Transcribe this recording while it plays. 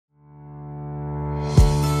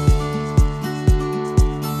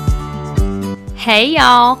Hey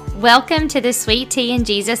y'all, welcome to the Sweet Tea and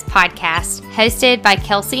Jesus podcast, hosted by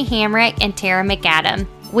Kelsey Hamrick and Tara McAdam.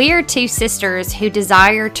 We are two sisters who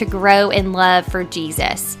desire to grow in love for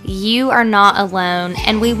Jesus. You are not alone,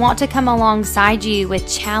 and we want to come alongside you with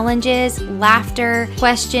challenges, laughter,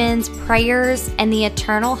 questions, prayers, and the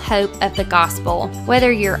eternal hope of the gospel.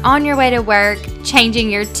 Whether you're on your way to work, changing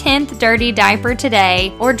your 10th dirty diaper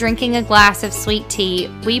today, or drinking a glass of sweet tea,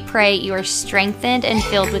 we pray you are strengthened and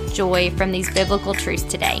filled with joy from these biblical truths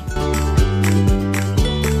today.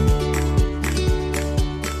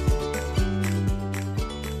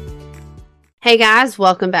 Hey guys,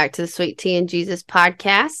 welcome back to the Sweet Tea and Jesus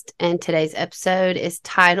podcast, and today's episode is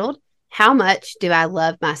titled, How Much Do I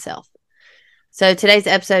Love Myself? So today's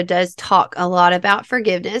episode does talk a lot about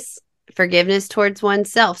forgiveness towards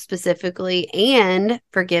oneself specifically, and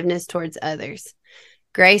forgiveness towards others.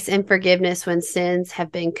 Grace and forgiveness when sins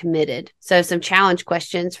have been committed. So some challenge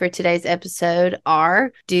questions for today's episode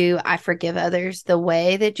are, do I forgive others the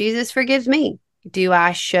way that Jesus forgives me? Do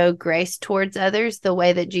I show grace towards others the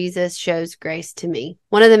way that Jesus shows grace to me?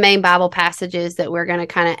 One of the main Bible passages that we're going to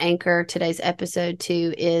kind of anchor today's episode to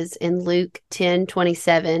is in Luke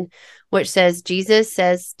 10:27, which says, Jesus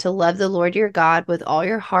says to love the Lord your God with all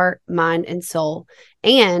your heart, mind, and soul,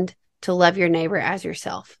 and to love your neighbor as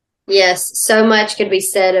yourself. Yes, so much could be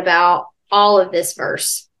said about all of this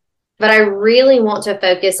verse, but I really want to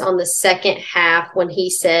focus on the second half when he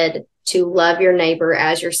said to love your neighbor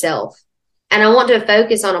as yourself. And I want to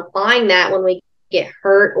focus on applying that when we get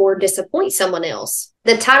hurt or disappoint someone else.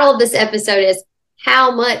 The title of this episode is,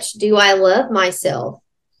 How Much Do I Love Myself?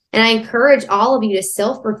 And I encourage all of you to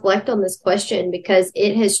self-reflect on this question because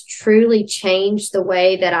it has truly changed the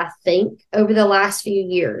way that I think over the last few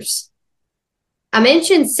years. I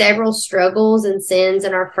mentioned several struggles and sins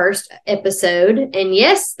in our first episode. And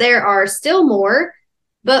yes, there are still more,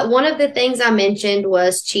 but one of the things I mentioned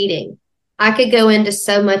was cheating. I could go into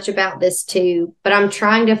so much about this too, but I'm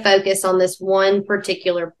trying to focus on this one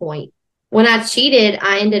particular point. When I cheated,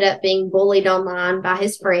 I ended up being bullied online by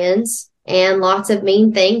his friends, and lots of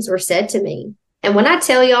mean things were said to me. And when I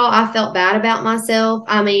tell y'all I felt bad about myself,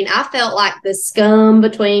 I felt like the scum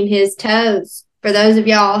between his toes. For those of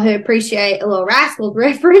y'all who appreciate a little Rascal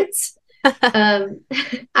reference,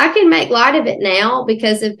 I can make light of it now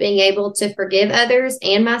because of being able to forgive others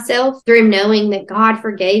and myself through knowing that God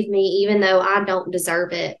forgave me even though I don't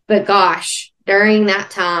deserve it. But gosh, during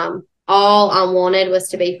that time, all I wanted was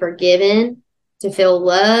to be forgiven, to feel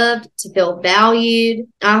loved, to feel valued.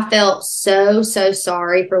 I felt so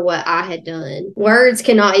sorry for what I had done. Words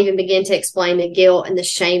cannot even begin to explain the guilt and the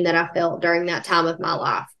shame that I felt during that time of my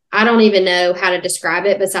life. I don't even know how to describe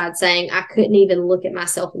it besides saying I couldn't even look at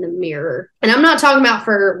myself in the mirror. And I'm not talking about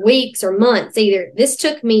for weeks or months either. This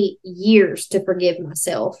took me years to forgive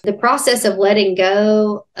myself. The process of letting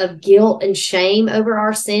go of guilt and shame over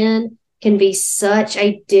our sin can be such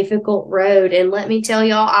a difficult road. And let me tell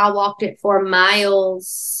y'all, I walked it for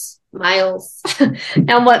miles,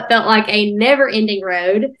 down what felt like a never-ending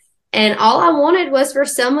road. And all I wanted was for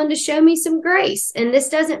someone to show me some grace. And this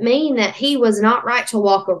doesn't mean that he was not right to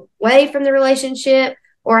walk away from the relationship,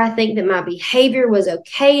 or I think that my behavior was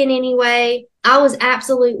okay in any way. I was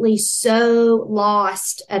absolutely so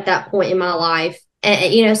lost at that point in my life.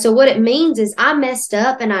 And, so what it means is I messed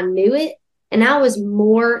up and I knew it. And I was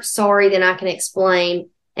more sorry than I can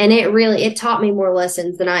explain. And it taught me more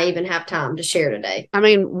lessons than I even have time to share today.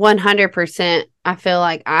 100%. I feel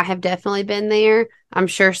like I have definitely been there. I'm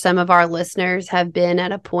sure some of our listeners have been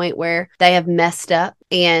at a point where they have messed up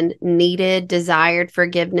and desired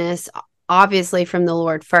forgiveness, obviously from the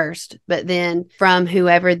Lord first, but then from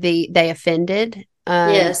whoever they offended.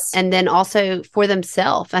 Yes. And then also for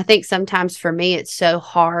themselves. I think sometimes for me, it's so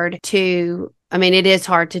hard it is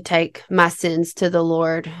hard to take my sins to the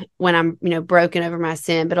Lord when I'm, broken over my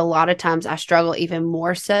sin. But a lot of times I struggle even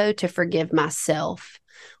more so to forgive myself.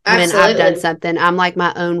 Absolutely. When I've done something. I'm like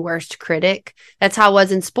my own worst critic. That's how I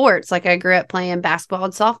was in sports. Like I grew up playing basketball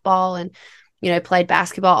and softball and, played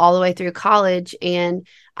basketball all the way through college. And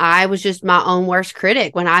I was just my own worst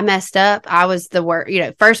critic. When I messed up, I was the worst,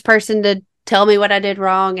 first person to tell me what I did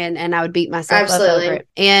wrong, and I would beat myself up over it.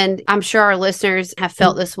 And I'm sure our listeners have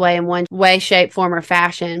felt this way in one way, shape, form, or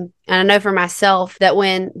fashion. And I know for myself that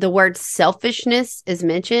when the word selfishness is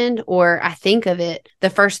mentioned or I think of it, the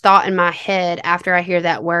first thought in my head after I hear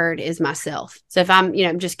that word is myself. So if I'm,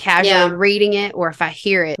 just casually reading it, or if I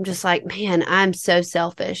hear it, I'm just like, man, I'm so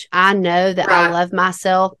selfish. I know that I love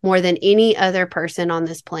myself more than any other person on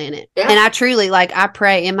this planet. Yeah. And I truly, I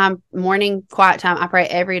pray in my morning quiet time, I pray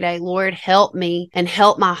every day, Lord, help me and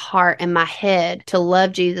help my heart and my head to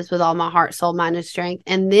love Jesus with all my heart, soul, mind, and strength,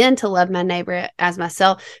 and then to love my neighbor as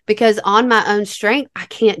myself, because on my own strength, I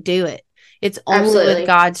can't do it. It's only with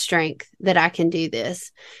God's strength that I can do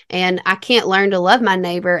this. And I can't learn to love my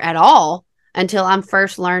neighbor at all until I'm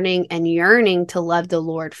first learning and yearning to love the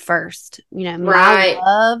Lord first. My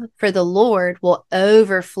love for the Lord will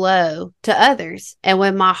overflow to others. And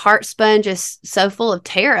when my heart sponge is so full of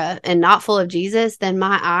Tara and not full of Jesus, then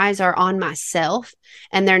my eyes are on myself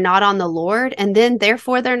and they're not on the Lord. And then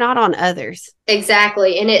therefore they're not on others.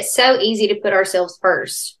 Exactly. And it's so easy to put ourselves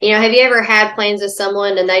first. Have you ever had plans with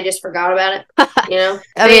someone and they just forgot about it?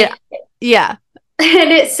 I mean, yeah.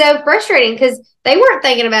 And it's so frustrating because they weren't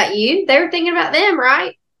thinking about you. They were thinking about them,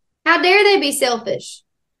 right? How dare they be selfish?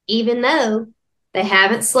 Even though they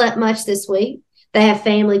haven't slept much this week. They have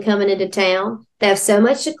family coming into town. They have so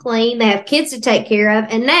much to clean. They have kids to take care of.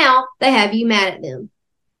 And now they have you mad at them.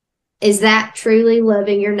 Is that truly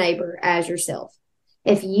loving your neighbor as yourself?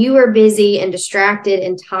 If you are busy and distracted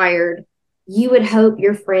and tired, you would hope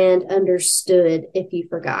your friend understood if you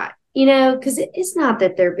forgot. Because it's not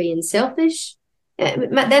that they're being selfish.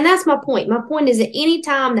 Then that's my point. My point is that any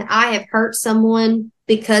time that I have hurt someone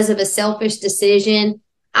because of a selfish decision,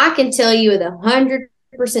 I can tell you with 100%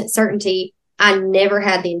 certainty, I never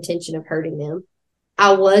had the intention of hurting them.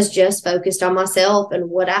 I was just focused on myself and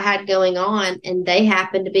what I had going on, and they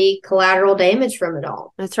happened to be collateral damage from it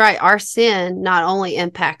all. That's right. Our sin not only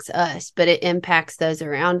impacts us, but it impacts those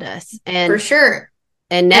around us. And for sure.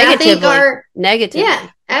 And negatively. Yeah,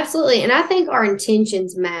 absolutely. And I think our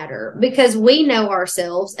intentions matter because we know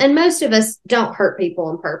ourselves, and most of us don't hurt people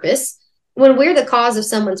on purpose. When we're the cause of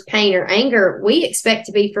someone's pain or anger, we expect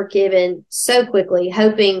to be forgiven so quickly,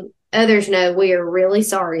 hoping others know we are really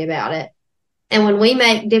sorry about it. And when we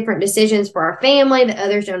make different decisions for our family that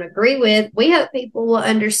others don't agree with, we hope people will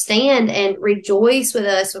understand and rejoice with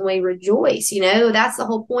us when we rejoice. That's the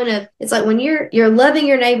whole point of, it's like when you're loving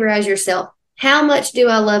your neighbor as yourself. How much do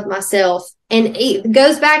I love myself? And it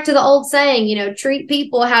goes back to the old saying, treat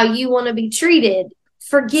people how you want to be treated.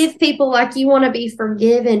 Forgive people like you want to be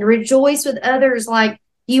forgiven. Rejoice with others like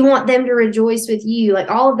you want them to rejoice with you.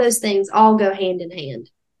 Like all of those things all go hand in hand.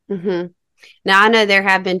 Mm-hmm. Now, I know there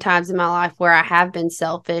have been times in my life where I have been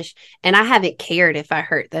selfish and I haven't cared if I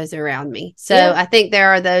hurt those around me. So I think there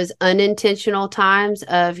are those unintentional times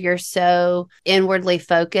of you're so inwardly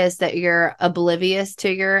focused that you're oblivious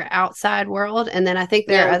to your outside world. And then I think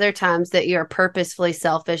there are other times that you're purposefully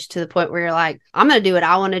selfish to the point where you're like, I'm going to do what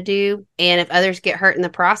I want to do. And if others get hurt in the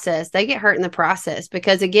process, they get hurt in the process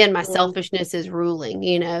because, again, my selfishness is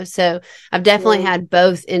ruling, So I've definitely had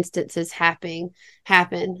both instances happen.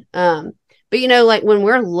 But, when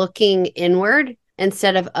we're looking inward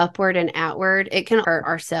instead of upward and outward, it can hurt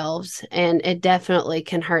ourselves and it definitely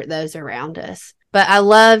can hurt those around us. But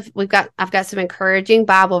I've got some encouraging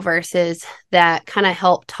Bible verses that kind of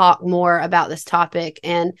help talk more about this topic.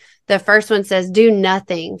 And the first one says, do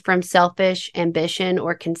nothing from selfish ambition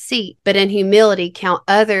or conceit, but in humility count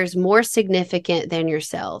others more significant than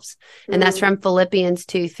yourselves. And that's from Philippians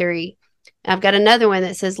 2:3. I've got another one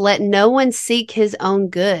that says, let no one seek his own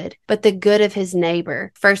good, but the good of his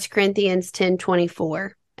neighbor. 1 Corinthians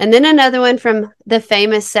 10:24. And then another one from the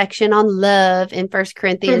famous section on love in 1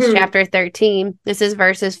 Corinthians chapter 13. This is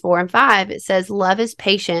verses 4 and 5. It says, love is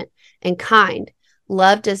patient and kind.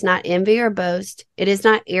 Love does not envy or boast. It is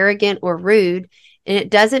not arrogant or rude, and it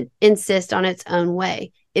doesn't insist on its own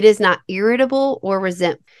way. It is not irritable or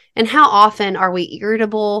resentful. And how often are we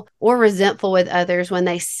irritable or resentful with others when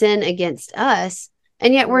they sin against us,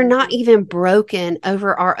 and yet we're not even broken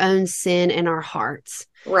over our own sin in our hearts?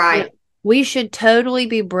 Right. We should totally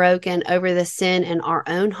be broken over the sin in our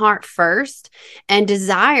own heart first and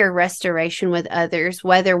desire restoration with others,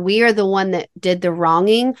 whether we are the one that did the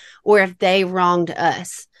wronging or if they wronged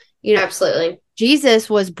us. Absolutely. Jesus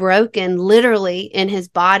was broken literally in his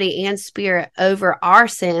body and spirit over our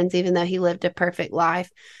sins, even though he lived a perfect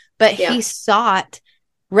life. But he sought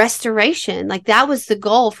restoration. Like that was the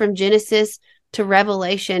goal from Genesis to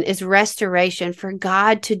Revelation, is restoration, for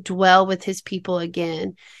God to dwell with his people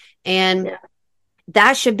again. And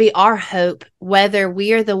that should be our hope, whether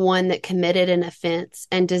we are the one that committed an offense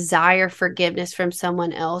and desire forgiveness from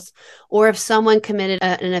someone else, or if someone committed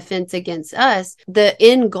an offense against us, the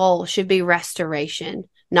end goal should be restoration.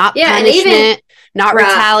 not punishment, not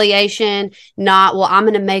retaliation, not, well, I'm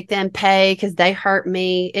going to make them pay because they hurt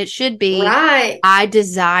me. It should be, I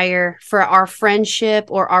desire for our friendship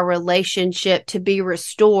or our relationship to be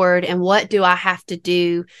restored. And what do I have to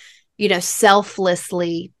do,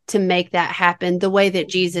 selflessly to make that happen the way that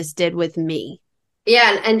Jesus did with me?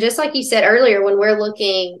 Yeah. And just like you said earlier, when we're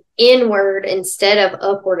looking inward instead of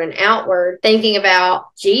upward and outward, thinking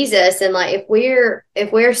about Jesus, and like,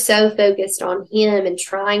 if we're so focused on him and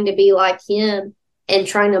trying to be like him and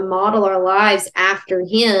trying to model our lives after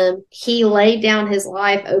him, he laid down his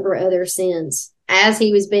life over other sins. As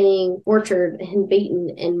he was being tortured and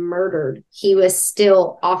beaten and murdered, he was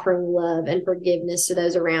still offering love and forgiveness to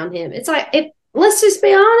those around him. It's like, let's just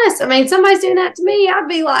be honest. I mean, somebody's doing that to me, I'd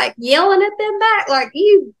be like yelling at them back, like,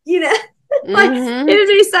 like it would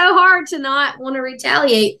be so hard to not want to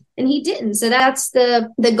retaliate. And he didn't. So that's the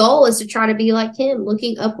goal, is to try to be like him,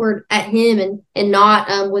 looking upward at him and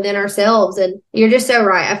not within ourselves. And you're just so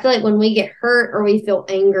right. I feel like when we get hurt or we feel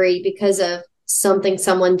angry because of something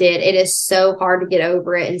someone did, it is so hard to get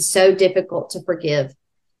over it and so difficult to forgive.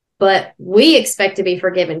 But we expect to be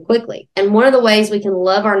forgiven quickly. And one of the ways we can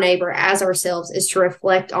love our neighbor as ourselves is to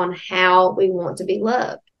reflect on how we want to be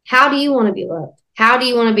loved. How do you want to be loved? How do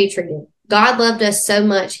you want to be treated? God loved us so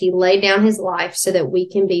much, he laid down his life so that we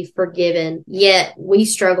can be forgiven. Yet we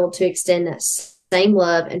struggle to extend that same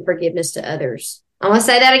love and forgiveness to others. I'm going to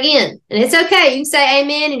say that again. And it's okay. You can say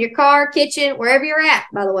amen in your car, kitchen, wherever you're at,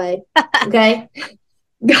 by the way. Okay.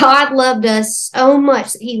 God loved us so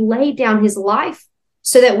much that he laid down his life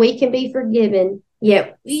so that we can be forgiven,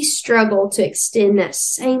 yet we struggle to extend that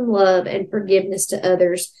same love and forgiveness to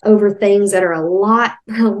others over things that are a lot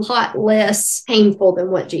less painful than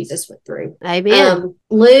what Jesus went through. Amen.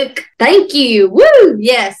 Luke, thank you. Woo!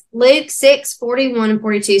 Yes. Luke 6:41 and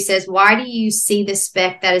 42 says, "Why do you see the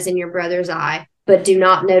speck that is in your brother's eye, but do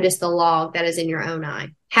not notice the log that is in your own eye?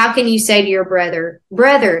 How can you say to your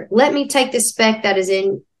brother, let me take the speck that is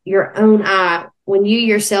in your own eye, when you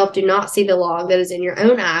yourself do not see the log that is in your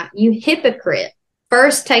own eye? You hypocrite.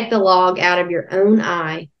 First take the log out of your own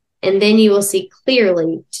eye, and then you will see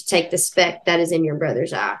clearly to take the speck that is in your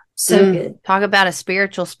brother's eye." So good. Talk about a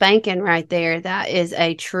spiritual spanking right there. That is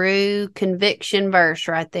a true conviction verse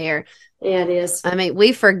right there. Yeah, it is. I mean,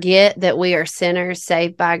 we forget that we are sinners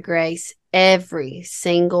saved by grace every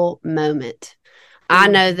single moment. I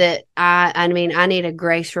know that I need a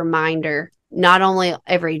grace reminder. Not only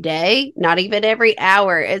every day, not even every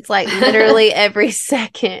hour. It's like literally every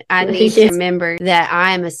second I need to remember that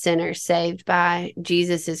I am a sinner saved by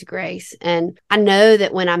Jesus's grace. And I know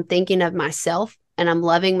that when I'm thinking of myself and I'm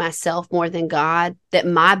loving myself more than God, that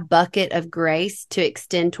my bucket of grace to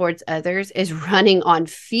extend towards others is running on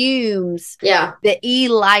fumes. Yeah. The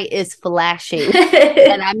light is flashing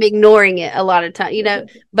and I'm ignoring it a lot of times,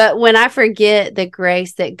 but when I forget the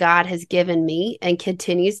grace that God has given me and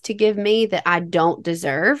continues to give me that I don't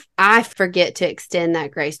deserve, I forget to extend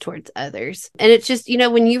that grace towards others. And it's just,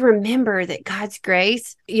 when you remember that God's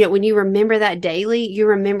grace, when you remember that daily, you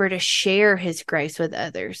remember to share his grace with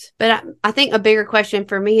others. But I think a bigger question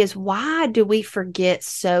for me is, why do we forget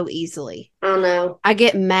so easily? I don't know. I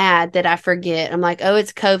get mad that I forget. I'm like, oh,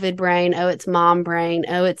 it's COVID brain. Oh, it's mom brain.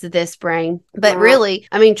 Oh, it's this brain. But really,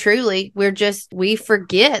 truly, we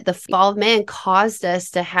forget. The fall of man caused us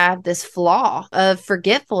to have this flaw of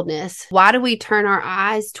forgetfulness. Why do we turn our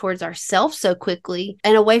eyes towards ourselves so quickly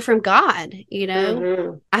and away from God?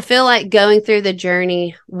 I feel like going through the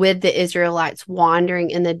journey with the Israelites wandering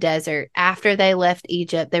in the desert after they left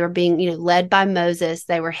Egypt, they were being, led by Moses.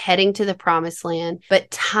 They were heading to the promised land. But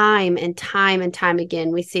time and time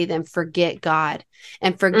again, we see them forget God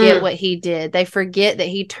and forget what he did. They forget that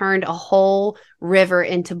he turned a whole river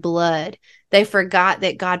into blood. They forgot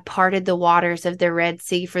that God parted the waters of the Red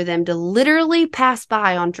Sea for them to literally pass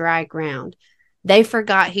by on dry ground. They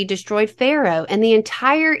forgot he destroyed Pharaoh and the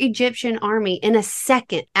entire Egyptian army in a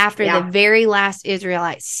second after the very last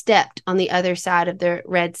Israelites stepped on the other side of the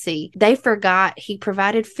Red Sea. They forgot he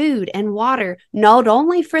provided food and water, not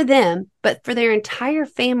only for them, but for their entire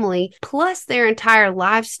family, plus their entire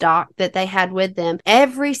livestock that they had with them.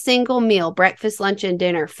 Every single meal, breakfast, lunch, and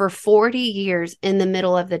dinner for 40 years in the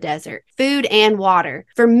middle of the desert. Food and water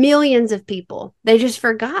for millions of people. They just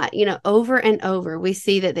forgot, over and over. We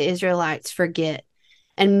see that the Israelites forget.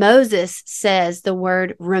 And Moses says the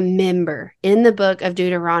word remember in the book of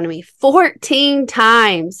Deuteronomy 14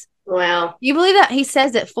 times. Wow. You believe that? He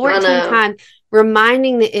says it 14 times,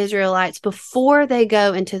 reminding the Israelites before they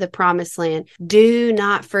go into the promised land, do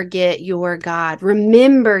not forget your God.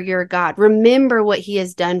 Remember your God. Remember what he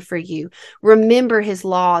has done for you. Remember his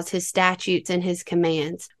laws, his statutes, and his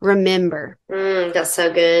commands. Remember. That's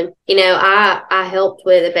so good. You know, I helped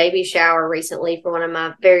with a baby shower recently for one of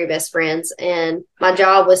my very best friends, and my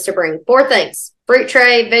job was to bring 4 things: fruit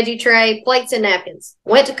tray, veggie tray, plates, and napkins.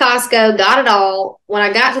 Went to Costco, got it all. When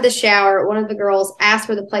I got to the shower, one of the girls asked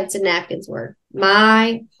where the plates and napkins were.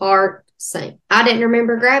 My heart sank. I didn't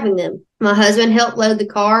remember grabbing them. My husband helped load the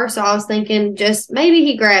car, so I was thinking just maybe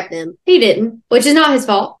he grabbed them. He didn't, which is not his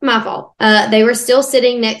fault, my fault. They were still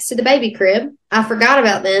sitting next to the baby crib. I forgot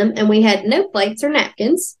about them, and we had no plates or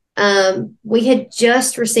napkins. We had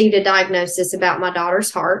just received a diagnosis about my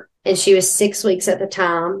daughter's heart, and she was 6 weeks at the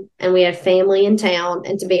time, and we had family in town.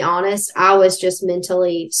 And to be honest, I was just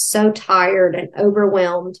mentally so tired and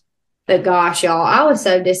overwhelmed. But gosh, y'all, I was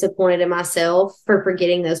so disappointed in myself for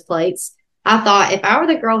forgetting those plates. I thought if I were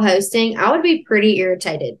the girl hosting, I would be pretty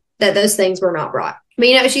irritated that those things were not brought. But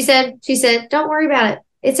you know what she said? She said, don't worry about it.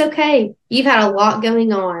 It's okay. You've had a lot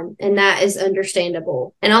going on, and that is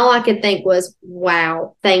understandable. And all I could think was,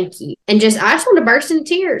 wow, thank you. And I just wanted to burst into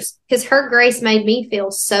tears because her grace made me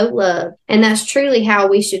feel so loved. And that's truly how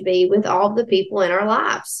we should be with all the people in our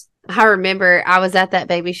lives. I remember I was at that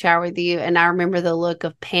baby shower with you, and I remember the look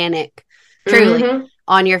of panic, truly,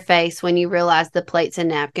 on your face when you realized the plates and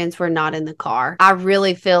napkins were not in the car. I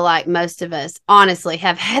really feel like most of us, honestly,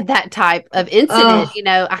 have had that type of incident. You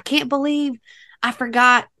know, I can't believe I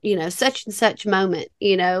forgot, you know, such and such moment,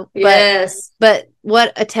 you know. Yes. But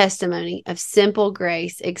what a testimony of simple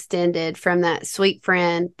grace extended from that sweet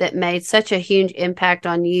friend that made such a huge impact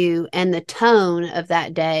on you and the tone of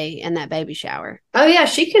that day and that baby shower. Oh, yeah.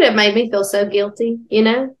 She could have made me feel so guilty, you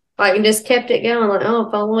know. Like, and just kept it going. Like, oh,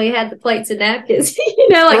 if only we had the plates and napkins, you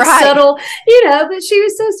know, like subtle, you know, but she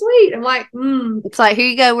was so sweet. I'm like, It's like, here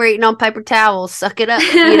you go. We're eating on paper towels. Suck it up.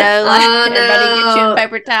 You know, like everybody gets you a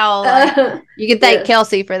paper towel. Like, you can thank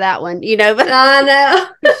Kelsey for that one, you know. But I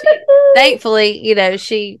know. Thankfully, you know,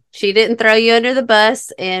 she didn't throw you under the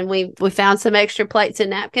bus, and we found some extra plates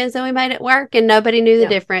and napkins, and we made it work, and nobody knew the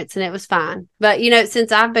difference, and it was fine. But, you know,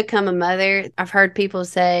 since I've become a mother, I've heard people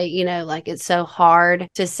say, you know, like, it's so hard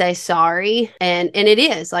to say sorry. And it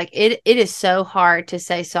is like, it is so hard to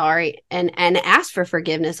say sorry and ask for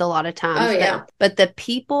forgiveness a lot of times. Oh, yeah. But the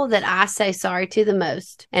people that I say sorry to the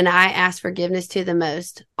most and I ask forgiveness to the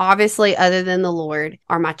most, obviously other than the Lord,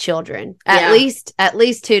 are my children. At least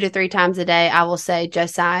 2 to 3 times a day, I will say,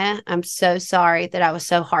 Josiah, I'm so sorry that I was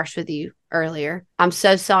so harsh with you earlier. I'm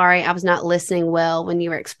so sorry I was not listening well when you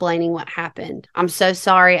were explaining what happened. I'm so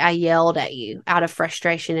sorry I yelled at you out of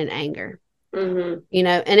frustration and anger. You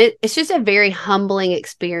know, and it's just a very humbling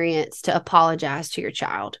experience to apologize to your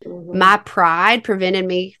child. My pride prevented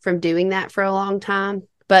me from doing that for a long time.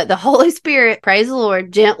 But the Holy Spirit, praise the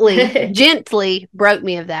Lord, gently broke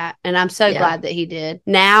me of that. And I'm so glad that he did.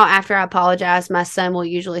 Now, after I apologize, my son will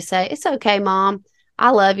usually say, it's okay, Mom. I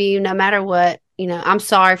love you no matter what. You know, I'm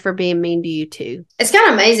sorry for being mean to you too. It's kind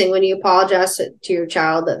of amazing when you apologize to your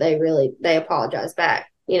child that they apologize back.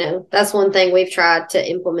 You know, that's one thing we've tried to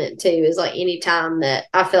implement too, is like anytime that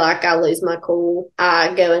I feel like I lose my cool,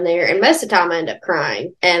 I go in there, and most of the time I end up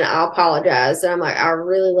crying and I'll apologize. And I'm like, I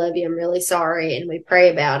really love you. I'm really sorry. And we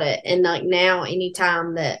pray about it. And like now,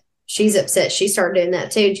 anytime that she's upset, she started doing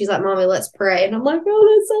that too. And she's like, Mommy, let's pray. And I'm like,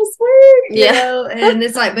 oh, that's so sweet. You know? And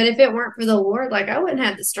it's like, but if it weren't for the Lord, like I wouldn't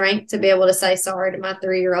have the strength to be able to say sorry to my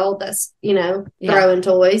 3-year-old that's, you know, throwing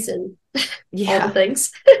toys and all the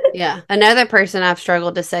things. Another person I've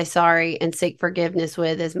struggled to say sorry and seek forgiveness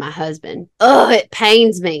with is my husband. Oh, it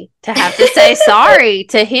pains me to have to say sorry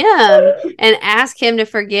to him and ask him to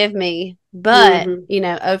forgive me. But, you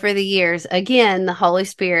know, over the years, again, the Holy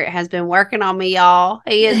Spirit has been working on me, y'all.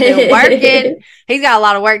 He has been working. He's got a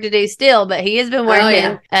lot of work to do still, but he has been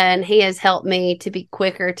working, and he has helped me to be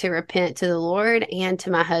quicker to repent to the Lord and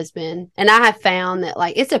to my husband. And I have found that,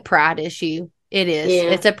 like, it's a pride issue. It is.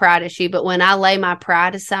 Yeah. It's a pride issue. But when I lay my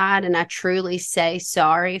pride aside and I truly say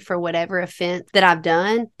sorry for whatever offense that I've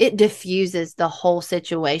done, it diffuses the whole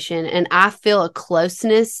situation. And I feel a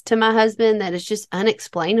closeness to my husband that is just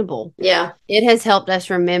unexplainable. Yeah. It has helped us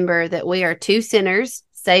remember that we are 2 sinners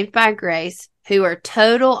saved by grace, who are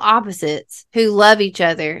total opposites, who love each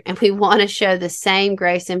other, and we want to show the same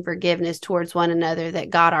grace and forgiveness towards one another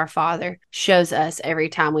that God our Father shows us every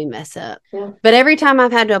time we mess up. Yeah. But every time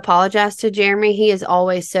I've had to apologize to Jeremy, he is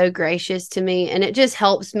always so gracious to me, and it just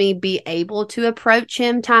helps me be able to approach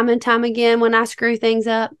him time and time again when I screw things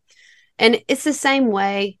up. And it's the same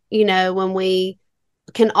way, you know, when we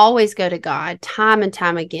can always go to God time and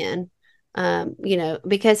time again,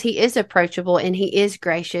 because he is approachable and he is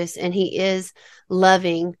gracious and he is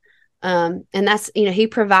loving. And that's, he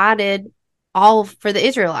provided all for the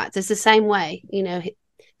Israelites. It's the same way,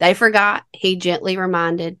 they forgot, he gently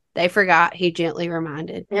reminded. They forgot, he gently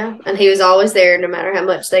reminded. Yeah, and he was always there no matter how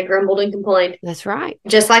much they grumbled and complained. That's right.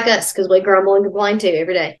 Just like us, because we grumble and complain too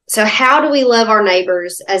every day. So how do we love our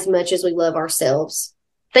neighbors as much as we love ourselves?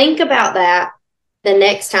 Think about that the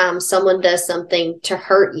next time someone does something to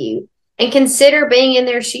hurt you, and consider being in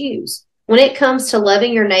their shoes. When it comes to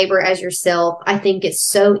loving your neighbor as yourself, I think it's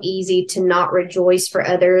so easy to not rejoice for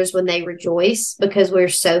others when they rejoice because we're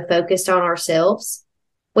so focused on ourselves.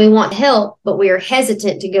 We want help, but we are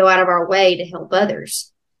hesitant to go out of our way to help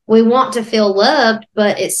others. We want to feel loved,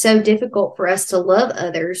 but it's so difficult for us to love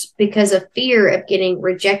others because of fear of getting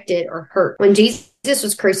rejected or hurt. When Jesus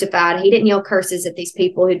was crucified, he didn't yell curses at these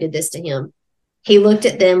people who did this to him. He looked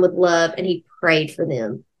at them with love and he prayed for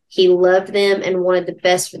them. He loved them and wanted the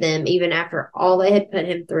best for them, even after all they had put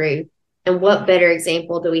him through. And what better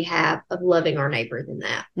example do we have of loving our neighbor than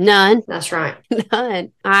that? None. That's right.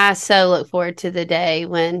 None. I so look forward to the day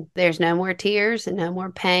when there's no more tears and no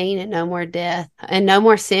more pain and no more death and no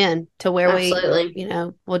more sin, to where Absolutely.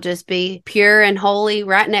 we'll just be pure and holy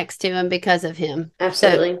right next to him because of him.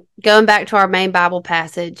 Absolutely. So, going back to our main Bible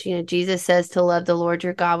passage, Jesus says to love the Lord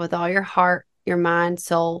your God with all your heart, your mind,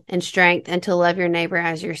 soul, and strength, and to love your neighbor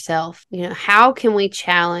as yourself. How can we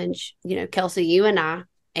challenge, Kelsey, you and I,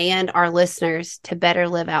 and our listeners to better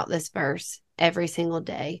live out this verse every single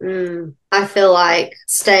day? I feel like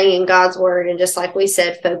staying in God's word, and just like we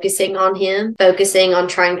said, focusing on him, focusing on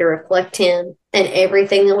trying to reflect him in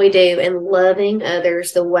everything that we do, and loving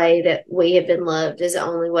others the way that we have been loved is the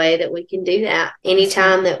only way that we can do that.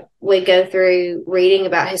 Anytime that we go through reading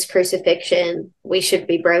about his crucifixion, we should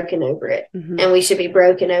be broken over it. Mm-hmm. And we should be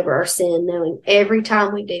broken over our sin, knowing every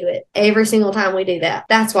time we do it, every single time we do that,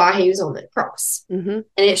 that's why he was on the cross. Mm-hmm. And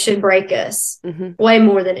it should break us way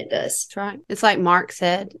more than it does. That's right. It's like Mark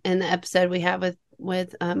said in the episode we have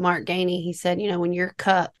with Mark Gainey. He said, when your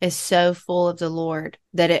cup is so full of the Lord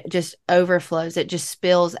that it just overflows, it just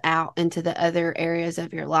spills out into the other areas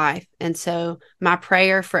of your life. And so my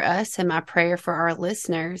prayer for us and my prayer for our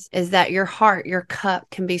listeners is that your heart, your cup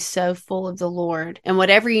can be so full of the Lord. And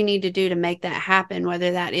whatever you need to do to make that happen,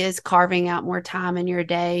 whether that is carving out more time in your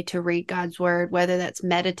day to read God's word, whether that's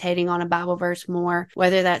meditating on a Bible verse more,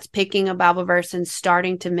 whether that's picking a Bible verse and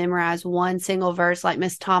starting to memorize one single verse like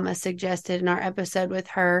Miss Thomas suggested in our episode with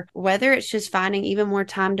her, whether it's just finding even more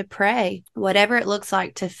time to pray, whatever it looks like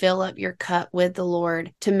to fill up your cup with the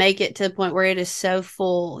Lord, to make it to the point where it is so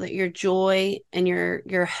full that your joy and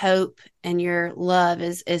your hope and your love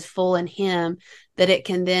is full in him, that it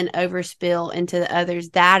can then overspill into the others.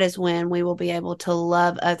 That is when we will be able to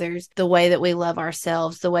love others the way that we love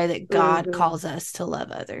ourselves, the way that God calls us to love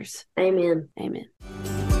others. Amen. Amen.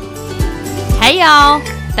 Hey, y'all.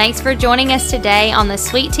 Thanks for joining us today on the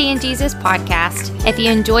Sweet Tea and Jesus podcast. If you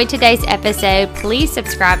enjoyed today's episode, please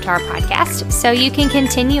subscribe to our podcast so you can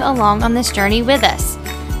continue along on this journey with us.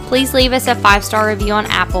 Please leave us a 5-star review on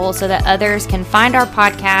Apple so that others can find our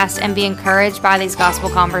podcast and be encouraged by these gospel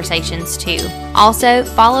conversations too. Also,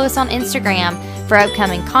 follow us on Instagram for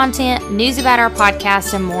upcoming content, news about our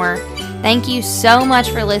podcast, and more. Thank you so much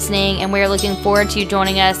for listening, and we're looking forward to you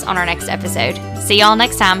joining us on our next episode. See y'all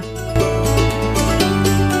next time.